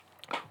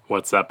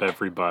What's up,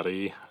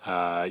 everybody?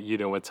 You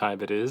know what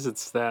time it is.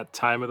 It's that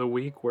time of the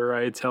week where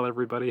I tell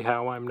everybody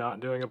how I'm not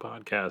doing a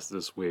podcast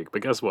this week.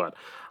 But guess what?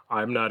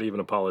 I'm not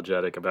even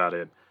apologetic about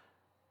it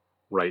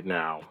right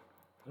now.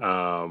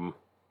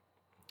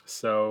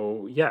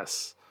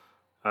 Yes,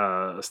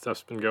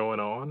 stuff's been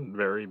going on.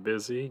 Very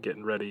busy,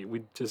 getting ready.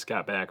 We just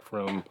got back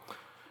from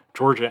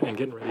Georgia and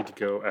getting ready to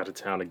go out of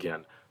town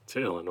again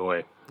to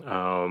Illinois.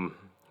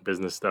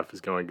 Business stuff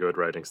is going good,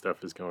 writing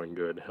stuff is going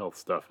good, health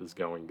stuff is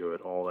going good,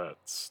 all that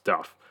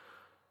stuff.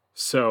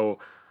 So,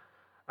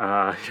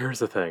 here's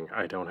the thing.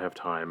 I don't have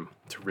time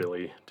to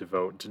really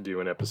devote to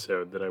do an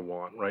episode that I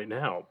want right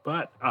now.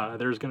 But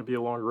there's going to be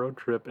a long road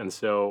trip, and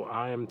so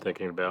I am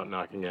thinking about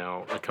knocking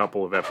out a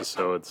couple of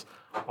episodes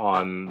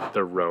on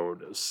the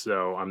road.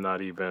 So I'm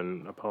not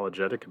even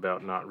apologetic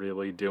about not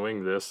really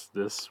doing this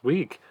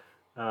week.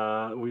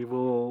 We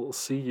will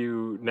see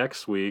you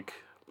next week.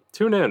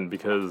 Tune in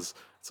because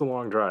it's a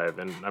long drive,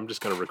 and I'm just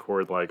going to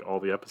record like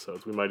all the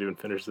episodes. We might even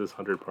finish this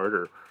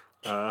 100-parter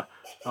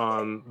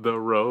on the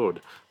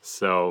road.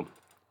 So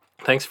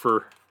thanks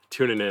for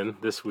tuning in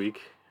this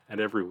week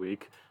and every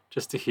week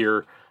just to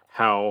hear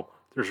how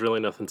there's really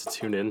nothing to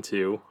tune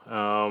into.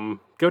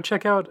 Go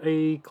check out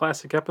a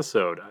classic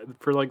episode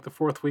for like the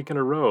fourth week in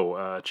a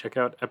row. Check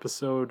out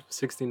episode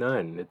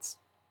 69. It's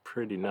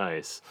pretty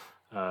nice.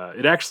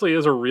 It actually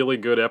is a really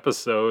good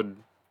episode,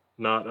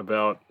 not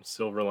about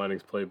Silver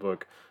Linings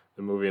Playbook,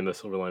 the movie, and the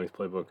Silver Linings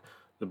Playbook,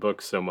 the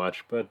book, so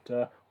much. But,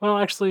 well,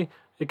 actually,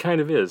 it kind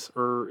of is.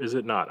 Or is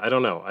it not? I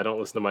don't know. I don't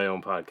listen to my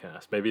own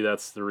podcast. Maybe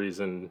that's the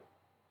reason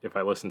if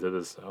I listen to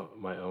this,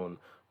 my own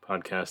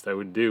podcast, I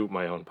would do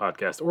my own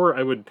podcast. Or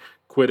I would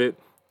quit it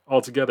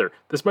altogether.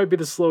 This might be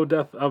the slow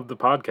death of the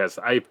podcast.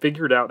 I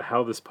figured out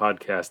how this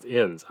podcast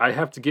ends. I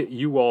have to get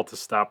you all to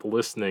stop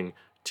listening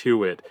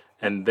to it,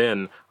 and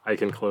then I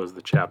can close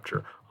the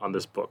chapter on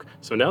this book.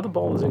 So now the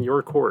ball is in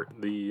your court.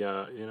 The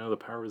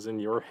power is in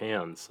your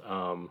hands.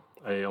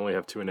 I only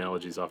have two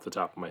analogies off the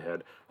top of my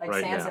head like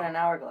right sands now. in an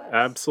hourglass.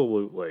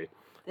 Absolutely.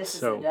 This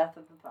is the death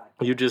of the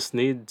podcast. You just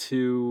need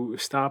to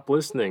stop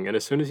listening, and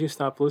as soon as you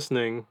stop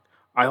listening,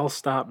 I'll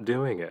stop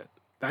doing it.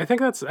 I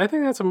think that's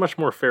a much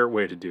more fair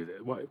way to do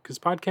that. Because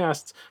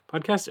podcast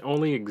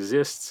only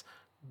exists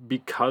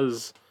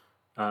because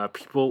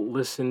people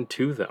listen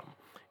to them.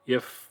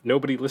 If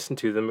nobody listened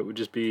to them, it would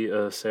just be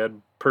a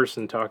sad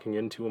person talking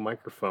into a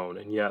microphone.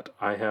 And yet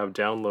I have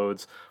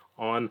downloads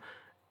on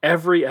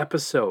every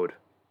episode.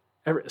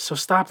 So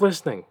stop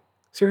listening.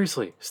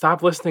 Seriously,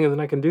 stop listening, and then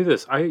I can do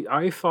this.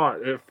 I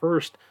thought at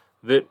first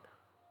that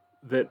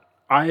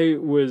I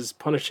was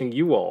punishing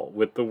you all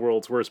with the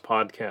world's worst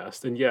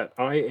podcast. And yet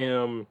I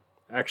am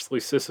actually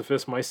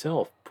Sisyphus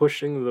myself,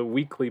 pushing the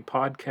weekly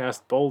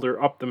podcast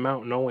boulder up the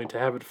mountain only to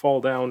have it fall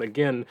down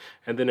again,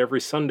 and then every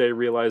Sunday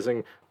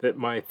realizing that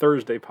my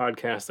Thursday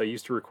podcast I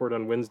used to record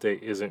on Wednesday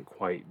isn't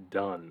quite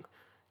done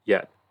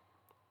yet.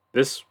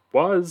 This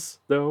was,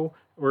 though,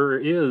 or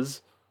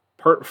is,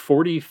 part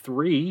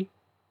 43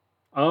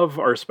 of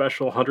our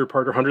special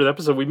 100-parter 100th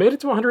episode. We made it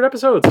to 100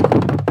 episodes!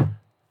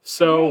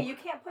 So, hey, you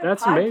can't put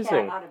that's podcast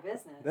amazing. Out of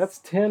business. That's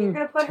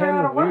 10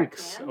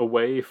 weeks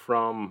away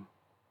from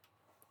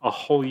a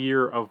whole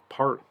year of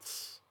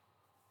parts,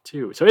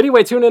 too. So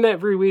anyway, tune in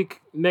every week.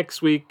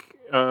 Next week,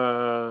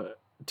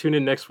 tune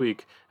in next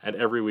week and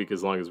every week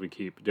as long as we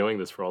keep doing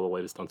this for all the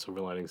latest on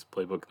Silver Linings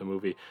Playbook, the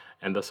movie,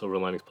 and the Silver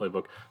Linings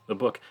Playbook, the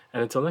book.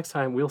 And until next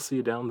time, we'll see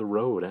you down the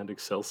road, and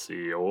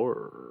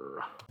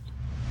Excelsior.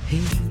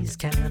 He's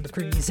kind of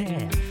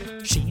crazy,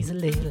 she's a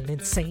little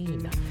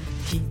insane.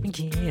 Keeping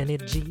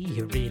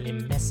Kennedy really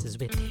messes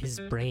with his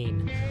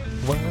brain.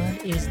 One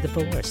is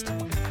divorced,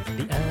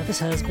 the other's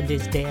husband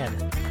is dead.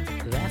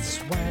 That's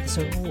why they're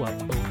so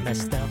both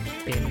messed up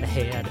in the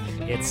head.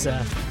 It's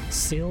a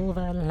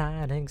Silver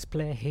Linings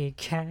Playcast.